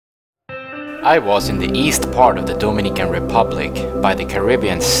I was in the east part of the Dominican Republic by the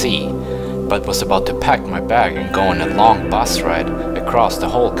Caribbean Sea, but was about to pack my bag and go on a long bus ride across the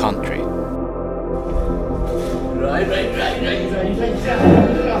whole country.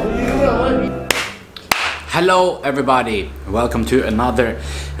 Hello everybody, welcome to another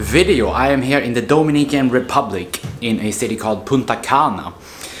video. I am here in the Dominican Republic in a city called Punta Cana,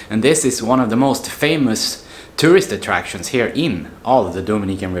 and this is one of the most famous tourist attractions here in all of the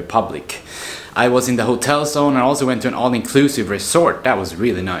Dominican Republic. I was in the hotel zone. I also went to an all-inclusive resort. That was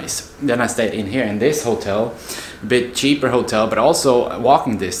really nice. Then I stayed in here in this hotel, a bit cheaper hotel, but also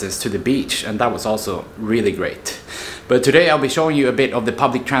walking distance to the beach, and that was also really great. But today I'll be showing you a bit of the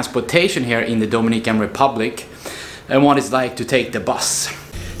public transportation here in the Dominican Republic and what it's like to take the bus.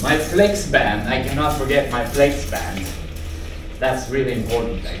 My flex band, I cannot forget my flex band. That's really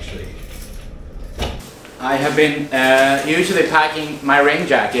important actually. I have been usually packing my rain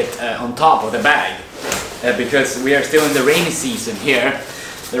jacket on top of the bag because we are still in the rainy season here.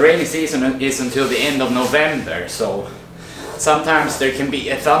 The rainy season is until the end of November, so sometimes there can be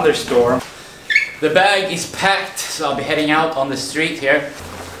a thunderstorm. The bag is packed, so I'll be heading out on the street here.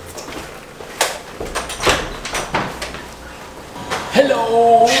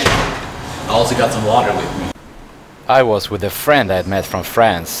 Hello! I also got some water with me. I was with a friend I had met from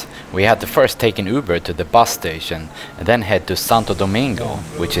France. We had to first take an Uber to the bus station and then head to Santo Domingo,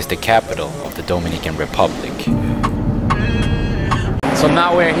 which is the capital of the Dominican Republic. So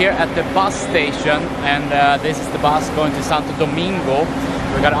now we're here at the bus station, and this is the bus going to Santo Domingo.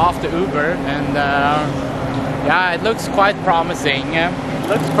 We got off the Uber, and yeah, it looks quite promising. It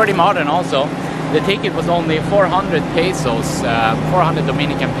looks pretty modern also. The ticket was only 400 pesos, 400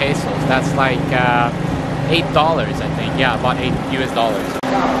 Dominican pesos. That's like $8, I think. Yeah, about $8 US.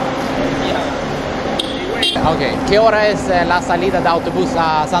 Okay, ¿qué hora es la salida de autobús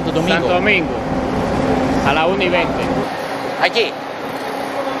a Santo Domingo? Santo Domingo, a la 1:20. Aquí.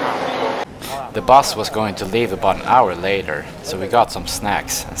 The bus was going to leave about an hour later, so we got some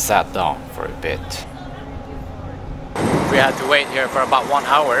snacks and sat down for a bit. We had to wait here for about 1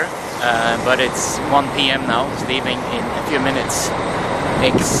 hour, but it's 1 p.m. now. It's leaving in a few minutes.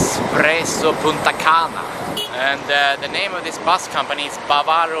 Expresso Punta Cana. And the name of this bus company is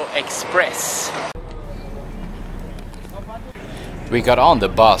Bavaro Express. We got on the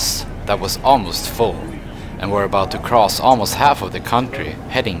bus that was almost full, and we're about to cross almost half of the country,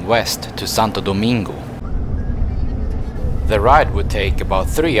 heading west to Santo Domingo. The ride would take about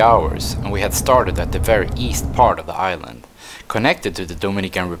 3 hours, and we had started at the very east part of the island. Connected to the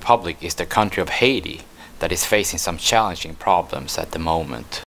Dominican Republic is the country of Haiti, that is facing some challenging problems at the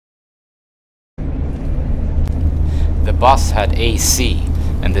moment. The bus had AC,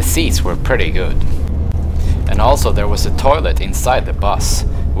 and the seats were pretty good. And also there was a toilet inside the bus,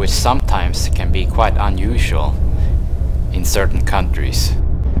 which sometimes can be quite unusual in certain countries.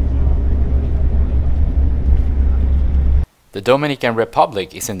 The Dominican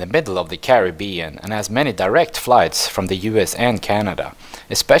Republic is in the middle of the Caribbean and has many direct flights from the US and Canada,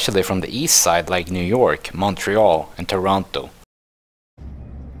 especially from the east side like New York, Montreal and Toronto.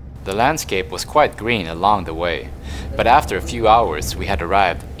 The landscape was quite green along the way, but after a few hours we had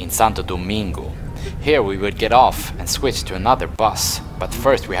arrived in Santo Domingo. Here we would get off and switch to another bus, but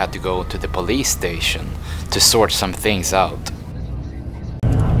first we had to go to the police station to sort some things out.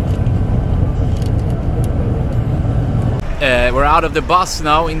 We're out of the bus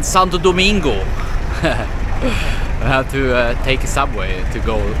now in Santo Domingo. We have to take a subway to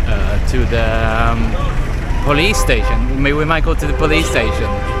go to the police station. We might go to the police station.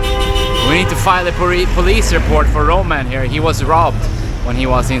 We need to file a police report for Roman here. He was robbed when he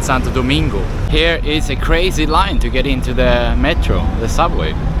was in Santo Domingo. Here is a crazy line to get into the metro, the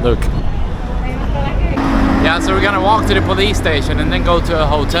subway. Look. Yeah, so we're gonna walk to the police station and then go to a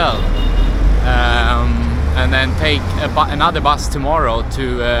hotel. And then take another bus tomorrow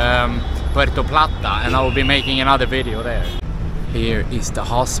to Puerto Plata, and I will be making another video there. Here is the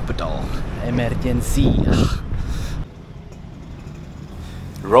hospital. Emergency.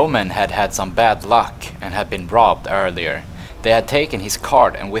 Roman had had some bad luck and had been robbed earlier. They had taken his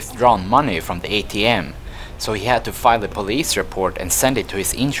card and withdrawn money from the ATM, so he had to file a police report and send it to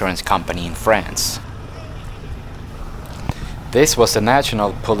his insurance company in France. This was the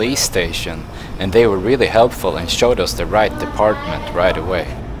national police station, and they were really helpful and showed us the right department right away.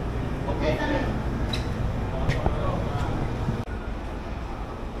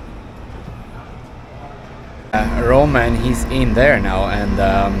 Roman, he's in there now, and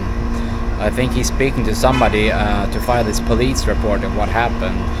I think he's speaking to somebody to file this police report of what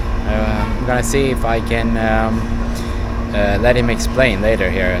happened. I'm gonna see if I can let him explain later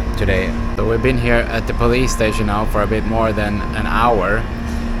here today. So we've been here at the police station now for a bit more than an hour,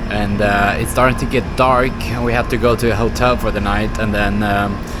 and it's starting to get dark, and we have to go to a hotel for the night and then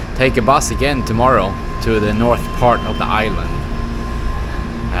take a bus again tomorrow to the north part of the island.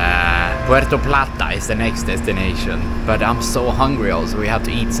 Puerto Plata is the next destination, but I'm so hungry also. We have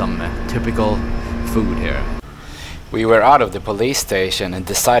to eat some typical food here. We were out of the police station and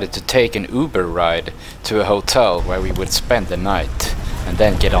decided to take an Uber ride to a hotel where we would spend the night and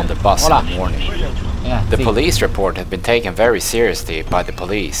then get on the bus in the morning. The police report had been taken very seriously by the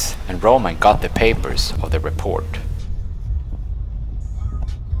police, and Roman got the papers of the report.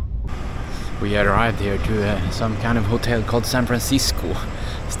 We arrived here to some kind of hotel called San Francisco.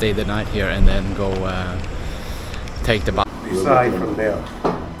 Stay the night here and then go take the bus. Decide from there.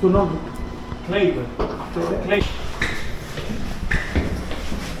 To know flavor.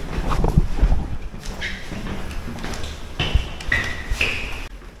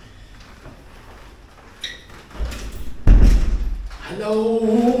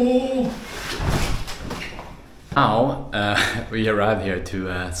 Hello. Now we arrived here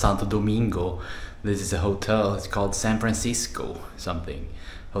to Santo Domingo. This is a hotel. It's called San Francisco something.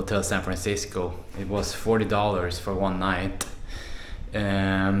 Hotel San Francisco. It was $40 for one night.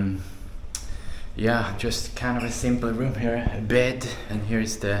 Yeah, just kind of a simple room here. A bed, and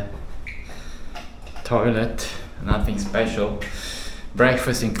here's the toilet. Nothing special.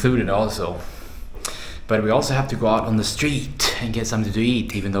 Breakfast included also. But we also have to go out on the street and get something to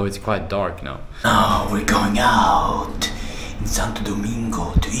eat, even though it's quite dark now. Now we're going out in Santo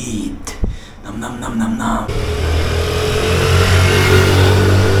Domingo to eat. Nom nom nom nom nom.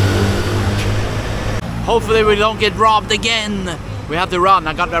 Hopefully we don't get robbed again. We have to run.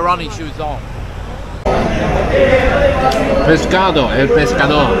 I got my running shoes on. Pescado, el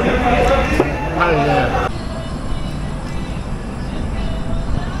pescador.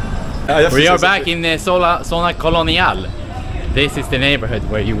 We are back in the Zona Colonial. This is the neighborhood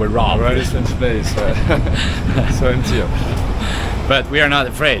where you were robbed. Very strange place. So empty. But we are not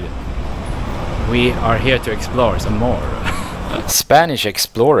afraid. We are here to explore some more. Spanish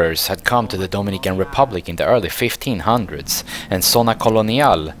explorers had come to the Dominican Republic in the early 1500s, and Zona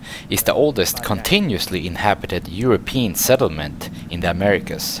Colonial is the oldest continuously inhabited European settlement in the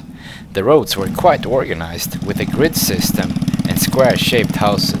Americas. The roads were quite organized with a grid system and square-shaped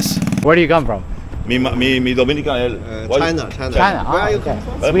houses. Where do you come from? Mi Dominican China. China. Where are you Okay.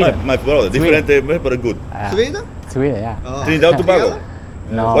 from? Sweden. my brother, different but good. Sweden? Sweden, yeah. Trinidad Tobago.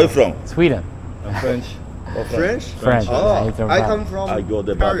 No. Where you from? Sweden. French. French? Oh, I come from I go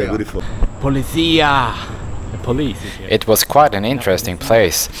there, Korea. beautiful. Policia. The police is here. It was quite an interesting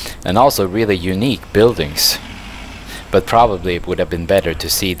place, and also really unique buildings. But probably it would have been better to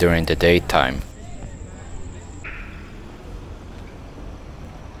see during the daytime.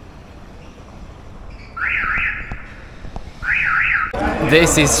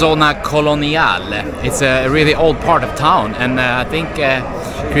 This is Zona Colonial. It's a really old part of town, and I think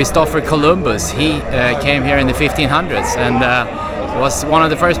Christopher Columbus, he came here in the 1500s and was one of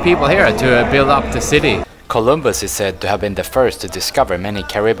the first people here to build up the city. Columbus is said to have been the first to discover many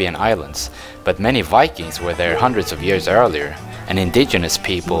Caribbean islands, but many Vikings were there hundreds of years earlier, and indigenous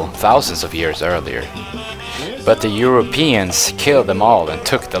people thousands of years earlier. But the Europeans killed them all and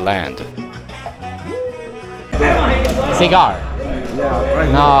took the land. Cigar?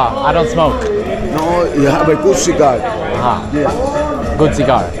 No, I don't smoke. No, you have a good cigar. Yes. Good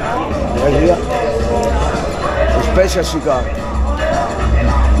cigar. A special cigar.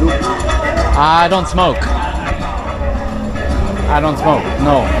 I don't smoke. I don't smoke.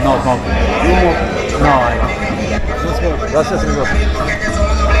 No, no smoking. No, I don't. No smoke. Gracias, amigo.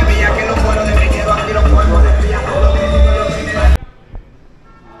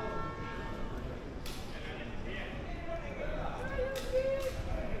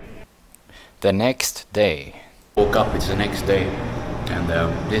 The next day. Woke up, it's the next day, and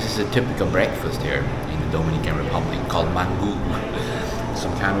this is a typical breakfast here in the Dominican Republic called mango.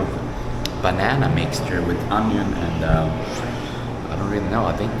 Some kind of banana mixture with onion and I don't really know,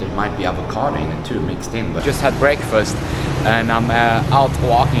 I think there might be avocado in it too mixed in. But just had breakfast and I'm out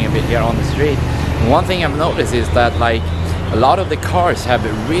walking a bit here on the street. And one thing I've noticed is that like a lot of the cars have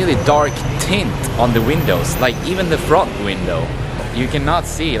a really dark tint on the windows, like even the front window. You cannot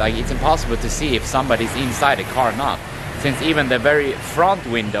see, like it's impossible to see if somebody's inside a car or not, since even the very front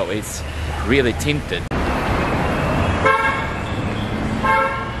window is really tinted.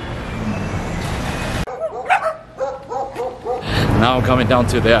 Now I'm coming down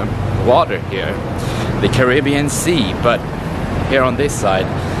to the water here, the Caribbean Sea, but here on this side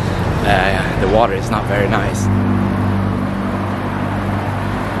the water is not very nice.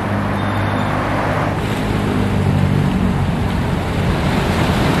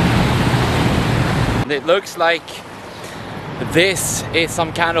 and it looks like this is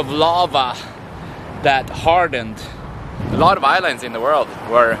some kind of lava that hardened. A lot of islands in the world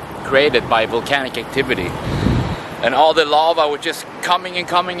were created by volcanic activity, and all the lava was just coming and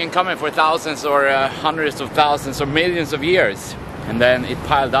coming and coming for thousands or hundreds of thousands or millions of years, and then it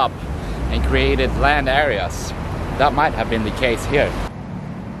piled up and created land areas. That might have been the case here.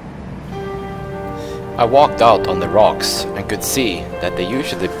 I walked out on the rocks and could see that the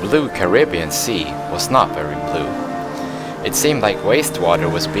usually blue Caribbean Sea was not very blue. It seemed like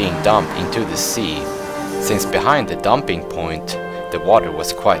wastewater was being dumped into the sea, since behind the dumping point the water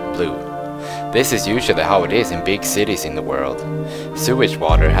was quite blue. This is usually how it is in big cities in the world. Sewage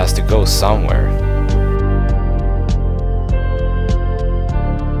water has to go somewhere.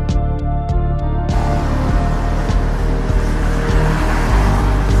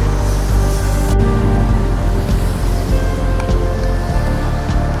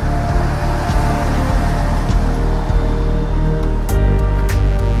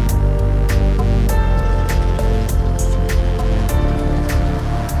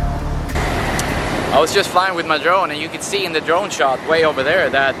 I was just flying with my drone, and you could see in the drone shot way over there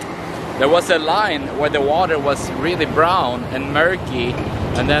that there was a line where the water was really brown and murky,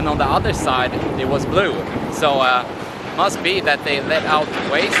 and then on the other side it was blue. So must be that they let out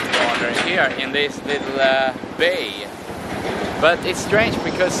wastewater here in this little bay. But it's strange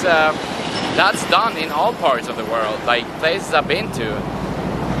because that's done in all parts of the world, like places I've been to.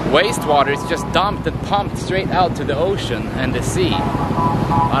 Wastewater is just dumped and pumped straight out to the ocean and the sea.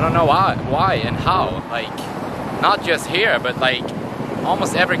 I don't know why and how. Like, not just here, but like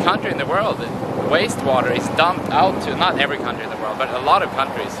almost every country in the world, wastewater is dumped out to, not every country in the world, but a lot of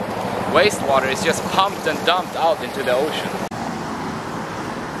countries. Wastewater is just pumped and dumped out into the ocean.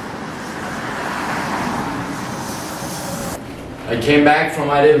 I came back from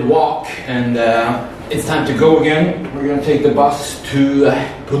my little walk, and it's time to go again. We're gonna take the bus to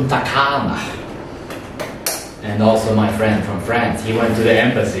Punta Cana. And also my friend from France, he went to the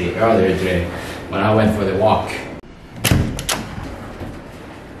embassy earlier today when I went for the walk.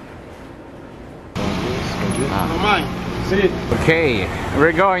 Okay,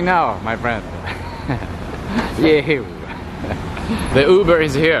 we're going now, my friend. Yeah. The Uber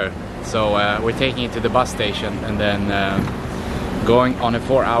is here, so we're taking it to the bus station and then going on a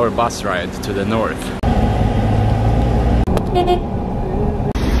 4-hour bus ride to the north.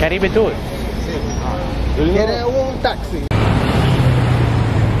 Caribe Tour. ¿Quiere un taxi?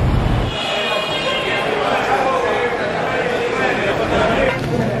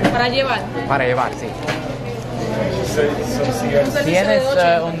 Para llevar. Para llevar, sí. ¿Tienes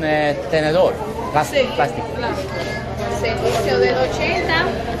un tenedor? Sí, Plástico. claro. Servicio de 80.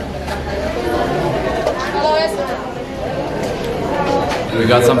 Todo eso. We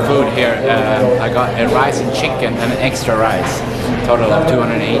got some food here. I got a rice and chicken and an extra rice. Total of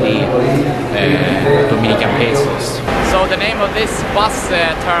 280 Dominican pesos. So the name of this bus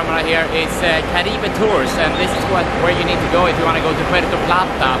terminal here is Caribe Tours, and this is where you need to go if you want to go to Puerto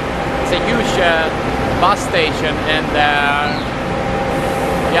Plata. It's a huge bus station, and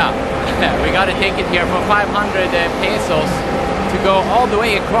yeah, we got a ticket here for 500 pesos to go all the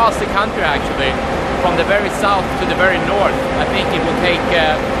way across the country, actually, from the very south to the very north. I think it will take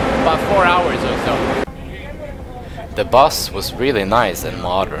about 4 hours or so. The bus was really nice and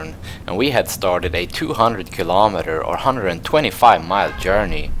modern, and we had started a 200-kilometer or 125-mile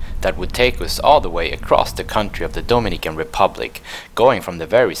journey that would take us all the way across the country of the Dominican Republic, going from the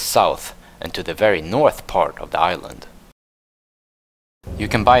very south and to the very north part of the island. You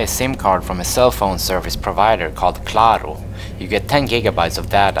can buy a SIM card from a cell phone service provider called Claro. You get 10 gigabytes of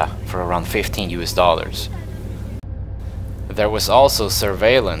data for around $15 US. There was also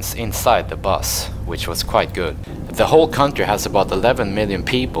surveillance inside the bus, which was quite good. The whole country has about 11 million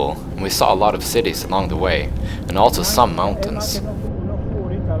people, and we saw a lot of cities along the way, and also some mountains.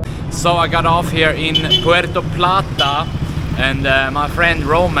 So I got off here in Puerto Plata, and my friend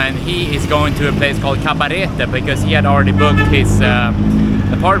Roman, he is going to a place called Cabarete because he had already booked his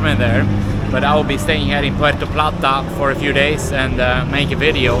apartment there. But I will be staying here in Puerto Plata for a few days and make a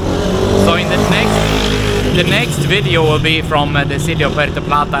video. So in the next video will be from the city of Puerto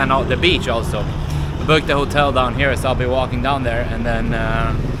Plata and the beach also. I booked a hotel down here, so I'll be walking down there, and then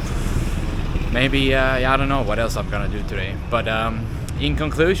maybe yeah, I don't know what else I'm gonna do today. But in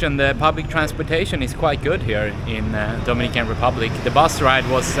conclusion, the public transportation is quite good here in Dominican Republic. The bus ride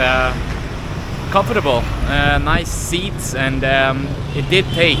was comfortable, nice seats, and it did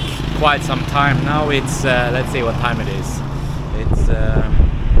take quite some time. Now it's let's see what time it is. It's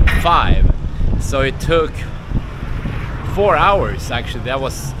 5, so it took 4 hours actually. That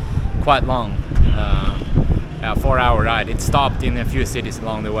was quite long. A 4-hour ride. It stopped in a few cities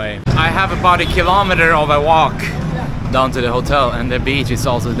along the way. I have about a kilometer of a walk down to the hotel, and the beach is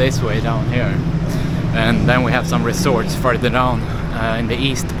also this way down here. And then we have some resorts further down in the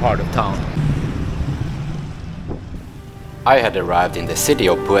east part of town. I had arrived in the city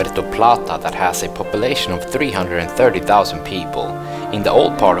of Puerto Plata that has a population of 330,000 people. In the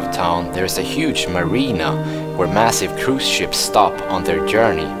old part of town there is a huge marina where massive cruise ships stop on their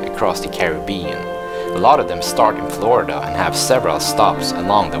journey across the Caribbean. A lot of them start in Florida and have several stops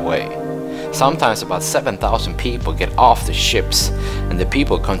along the way. Sometimes about 7,000 people get off the ships, and the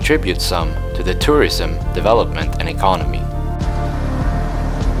people contribute some to the tourism, development and economy.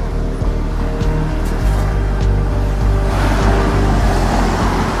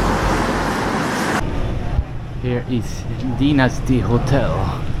 Here is Dynasty Hotel.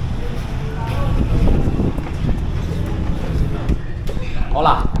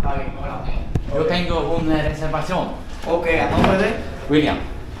 Hola. Yo tengo una reservación. Ok, ¿a nombre de? William.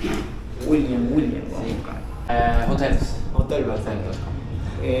 William. Sí. Hotels. Hotel, perfecto.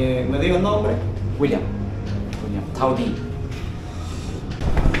 ¿Me digo el nombre? William. Taudi.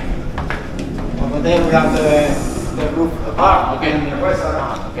 Over there we have the roof apart. Okay. And the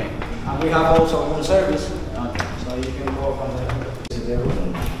restaurant. Okay. And we have also room service. Okay. So you can go from the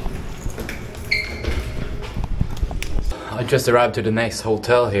room. I just arrived to the next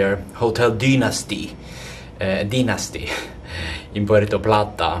hotel here, Hotel Dynasty, in Puerto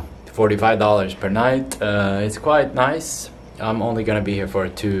Plata. $45 per night. It's quite nice. I'm only gonna be here for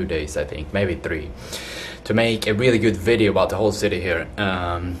 2 days, I think, maybe 3, to make a really good video about the whole city here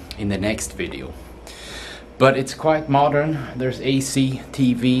in the next video. But it's quite modern. There's AC,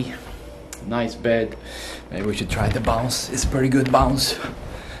 TV, nice bed. Maybe we should try the bounce. It's pretty good bounce.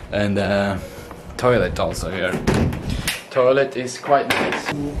 And toilet also here. Toilet is quite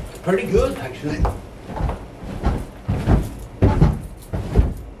nice. Pretty good actually.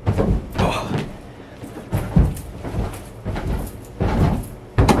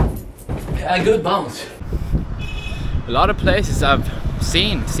 A good bounce. A lot of places I've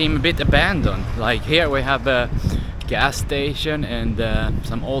seen seem a bit abandoned. Like here we have a gas station and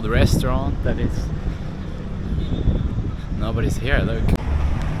some old restaurant that is... Nobody's here, look.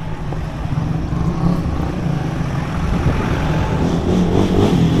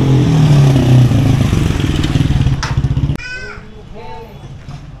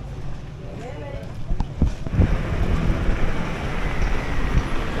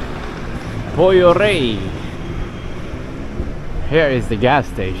 Pollo Rey. Here is the gas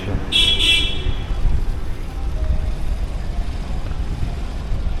station.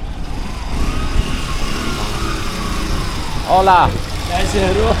 Hola.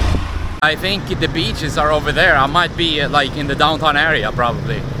 I think the beaches are over there. I might be like in the downtown area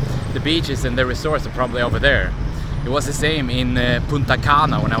probably. The beaches and the resorts are probably over there. It was the same in Punta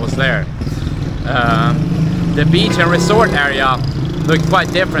Cana when I was there. The beach and resort area looked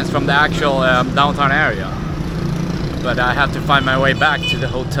quite different from the actual downtown area. But I have to find my way back to the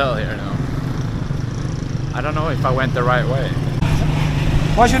hotel here now. I don't know if I went the right way.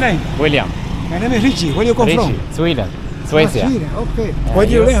 What's your name? William. My name is Richie. Where do you come from? Sweden. Suecia. Sweden, okay. Why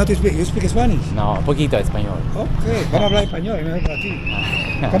do you learn how to speak? You speak Spanish? No, un poquito de español. Okay, vamos a hablar español, es mejor para ti.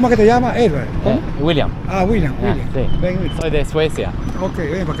 ¿Cómo que te llamas? Edward. ¿Cómo? William. Ah, William. Sí. Ven, William. Soy de Suecia. Ok,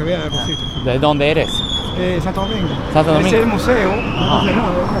 ven para que veas el sitio. ¿De dónde eres? Santo Domingo. Santo Domingo. Ese es el museo.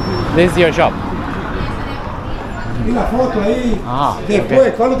 This is your shop. Y la foto ahí. Ah, después,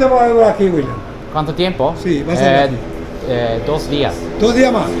 okay. ¿Cuándo te vas a ver aquí, William? ¿Cuánto tiempo? Sí, vas a ver. 2 días. 2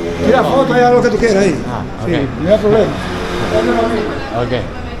 días más. Tira foto y haz lo que tú quieras ahí. Ah, sí, okay. no hay problema. Okay.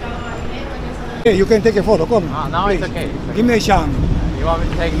 Okay, you can take a photo, come. No, it's okay. Give me a chance. You want me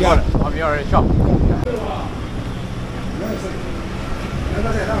to take a photo of your shop?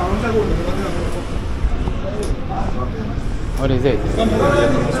 What is it?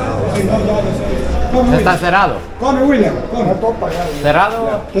 Está cerrado. Come, William. Come.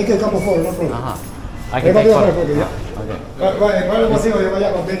 Cerrado. Take a couple photos, no problem. Ajá. I can take photos. Okay. ¿Cuál es el motivo de que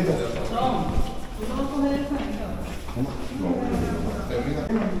vaya contento?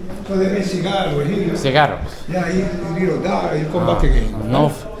 So they make cigarros here. Cigarros. Yeah, you little dog, you come back again.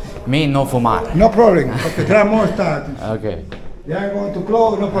 No, me no fumar. No problem, porque there are more start. Okay. They are going to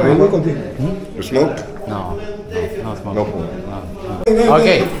close, no problem, we'll continue. You smoke? No smoke. No. No.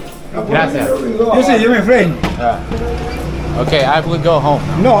 Okay. Gracias. You see, you're my friend. Okay, I will go home.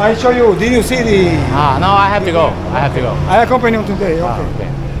 No, I show you. Did you see the... No, I have to go. I accompany you today, okay. Okay.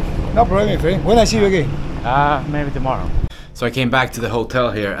 No problem, my friend. When I see you again? Maybe tomorrow. So I came back to the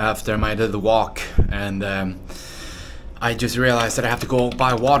hotel here after my little walk, and I just realized that I have to go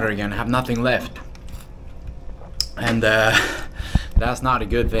buy water again. I have nothing left. And that's not a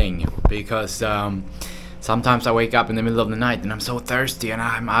good thing, because sometimes I wake up in the middle of the night and I'm so thirsty and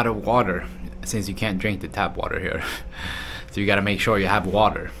I'm out of water, since you can't drink the tap water here. So you gotta make sure you have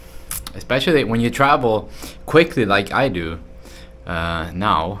water, especially when you travel quickly like I do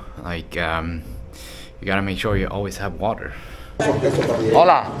now. Like you gotta make sure you always have water.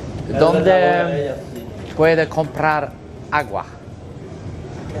 Hola, ¿dónde puede comprar agua?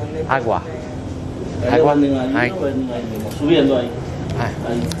 Agua. Agua. Ahí. Subiendo ahí.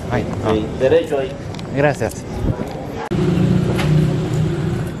 Ahí. Sí, derecho ahí. Gracias.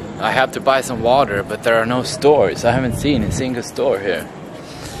 I have to buy some water, but there are no stores. I haven't seen a single store here.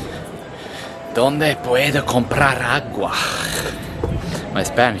 ¿Dónde puedo comprar agua? My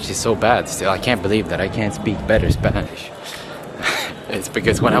Spanish is so bad still. I can't believe that I can't speak better Spanish. It's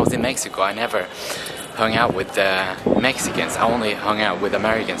because when I was in Mexico, I never hung out with Mexicans. I only hung out with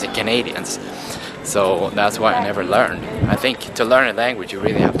Americans and Canadians. So that's why I never learned. I think to learn a language, you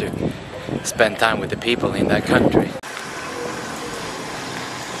really have to spend time with the people in that country.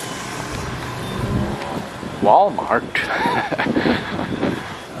 Walmart.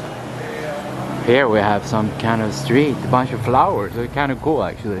 Here we have some kind of street, a bunch of flowers. They're kind of cool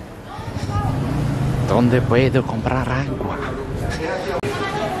actually. ¿Dónde puedo comprar agua?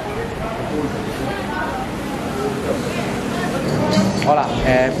 Hola,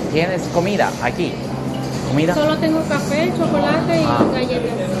 ¿tienes comida aquí? ¿Comida? Solo tengo café, chocolate y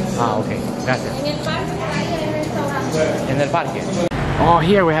galletas. Ah, ok, gracias. En el parque hay restaurante. En el parque. Oh,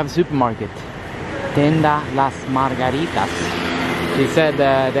 here we have a supermarket. Tienda Las Margaritas. She said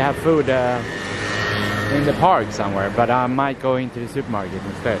they have food in the park somewhere, but I might go into the supermarket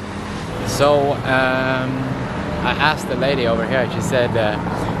instead. So I asked the lady over here. She said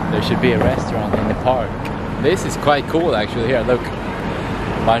there should be a restaurant in the park. This is quite cool actually. Here, look,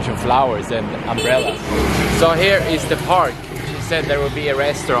 a bunch of flowers and umbrellas. So here is the park. She said there will be a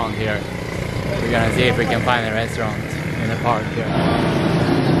restaurant here. We're gonna see if we can find a restaurant in the park here.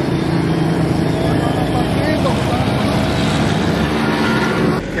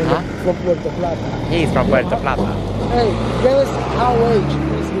 Huh? From Puerto Plata. He's from Puerto Plata. Hey, guess how age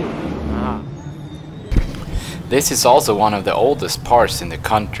is he? Ah. This is also one of the oldest parks in the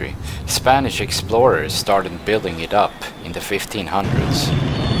country. Spanish explorers started building it up in the 1500s.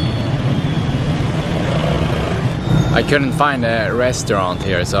 I couldn't find a restaurant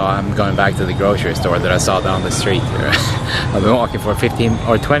here, so I'm going back to the grocery store that I saw down the street here. I've been walking for 15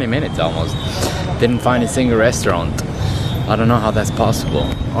 or 20 minutes almost. Didn't find a single restaurant. I don't know how that's possible.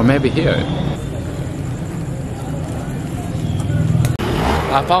 Or maybe here.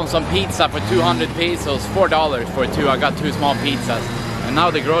 I found some pizza for 200 pesos, $4 for two. I got two small pizzas. And now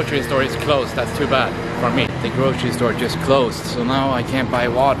the grocery store is closed. That's too bad for me. The grocery store just closed, so now I can't buy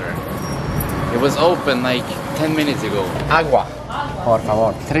water. It was open like 10 minutes ago. Agua, por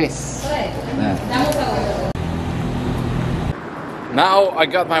favor. Tres. Now I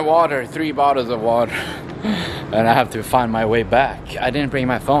got my water, 3 bottles of water. And I have to find my way back. I didn't bring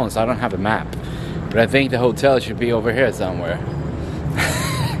my phone, so I don't have a map. But I think the hotel should be over here somewhere.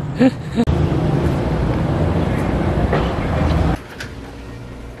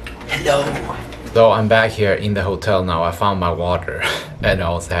 Hello. So I'm back here in the hotel now. I found my water and I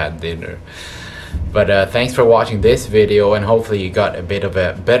also had dinner. But thanks for watching this video, and hopefully you got a bit of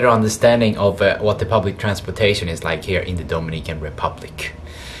a better understanding of what the public transportation is like here in the Dominican Republic.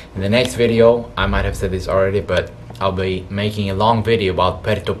 In the next video, I might have said this already, but I'll be making a long video about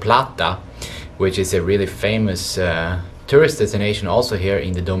Puerto Plata, which is a really famous tourist destination also here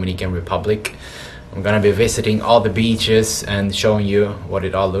in the Dominican Republic. I'm gonna be visiting all the beaches and showing you what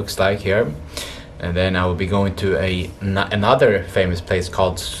it all looks like here. And then I will be going to another famous place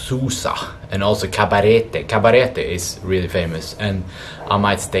called Sosua, and also Cabarete. Cabarete is really famous, and I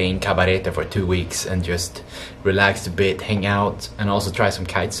might stay in Cabarete for 2 weeks and just relax a bit, hang out, and also try some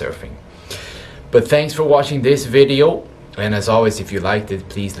kite surfing. But thanks for watching this video, and as always, if you liked it,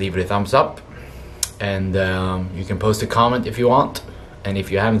 please leave it a thumbs up, and you can post a comment if you want. And if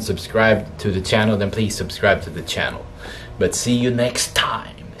you haven't subscribed to the channel, then please subscribe to the channel. But see you next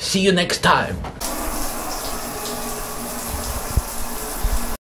time. See you next time.